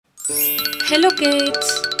Hello kids!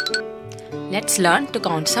 Let's learn to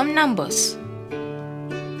count some numbers.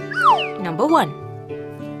 Number 1,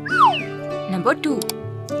 Number 2,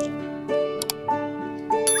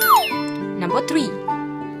 Number 3,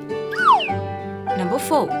 Number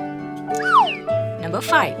 4, Number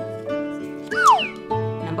 5,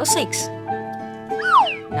 Number 6,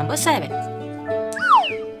 Number 7,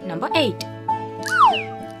 Number 8,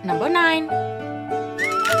 Number 9.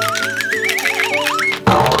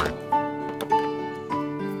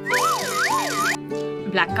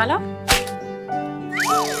 Black color,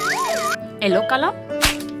 yellow color,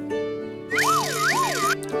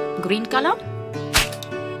 green color,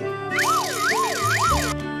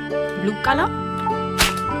 blue color,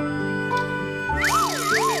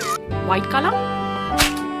 white color,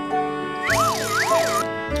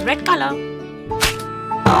 red color.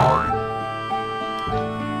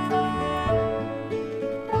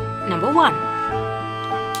 Number 1,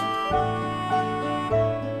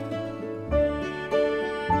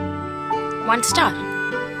 one star,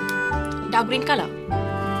 dark green color.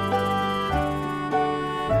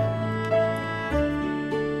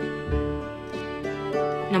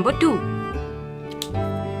 Number 2,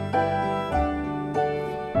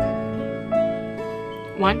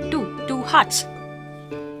 two hearts,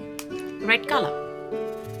 red color.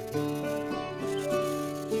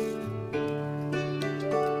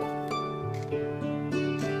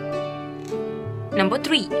 Number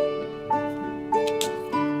 3,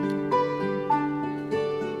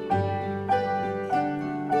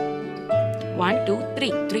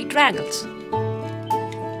 three triangles,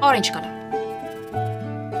 orange color.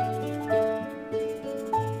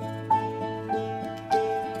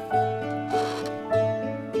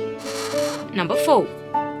 Number 4,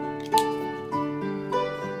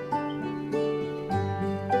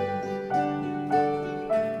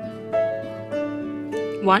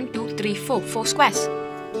 four squares,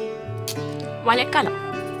 violet color.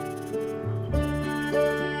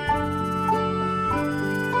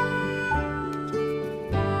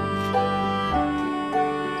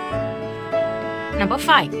 Number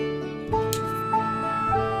 5,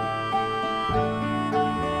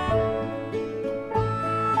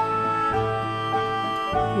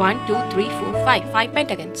 five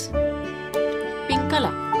pentagons, pink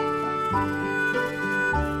color.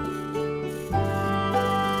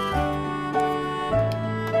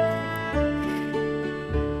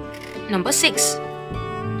 Number 6,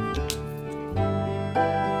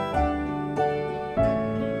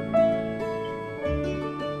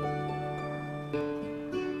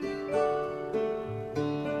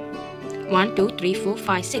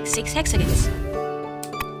 six hexagons,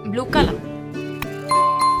 blue color.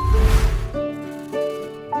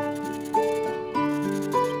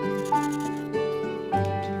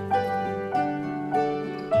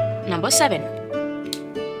 Number 7,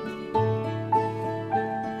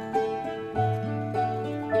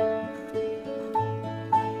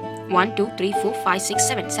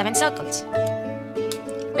 seven circles,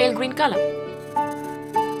 pale green color.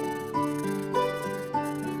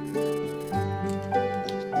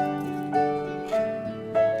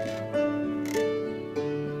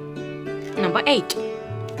 Number 8,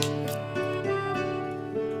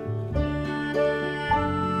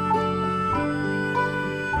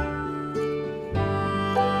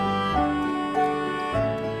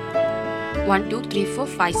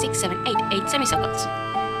 eight semicircles,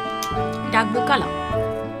 dark blue color.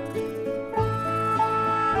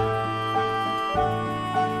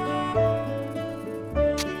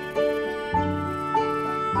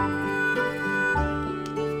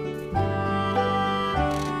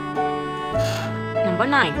 Number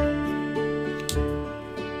 9,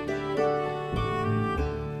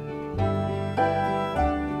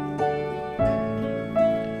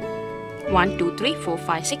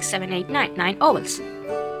 nine ovals,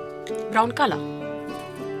 brown color.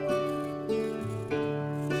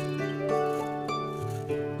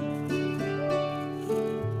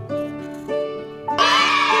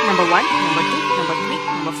 Number 1, number 2, number 3,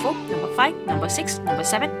 number 4, number 5, number 6, number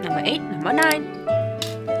 7, number 8, number 9.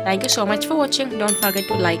 Thank you so much for watching. Don't forget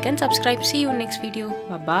to like and subscribe. See you in next video.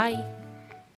 Bye bye.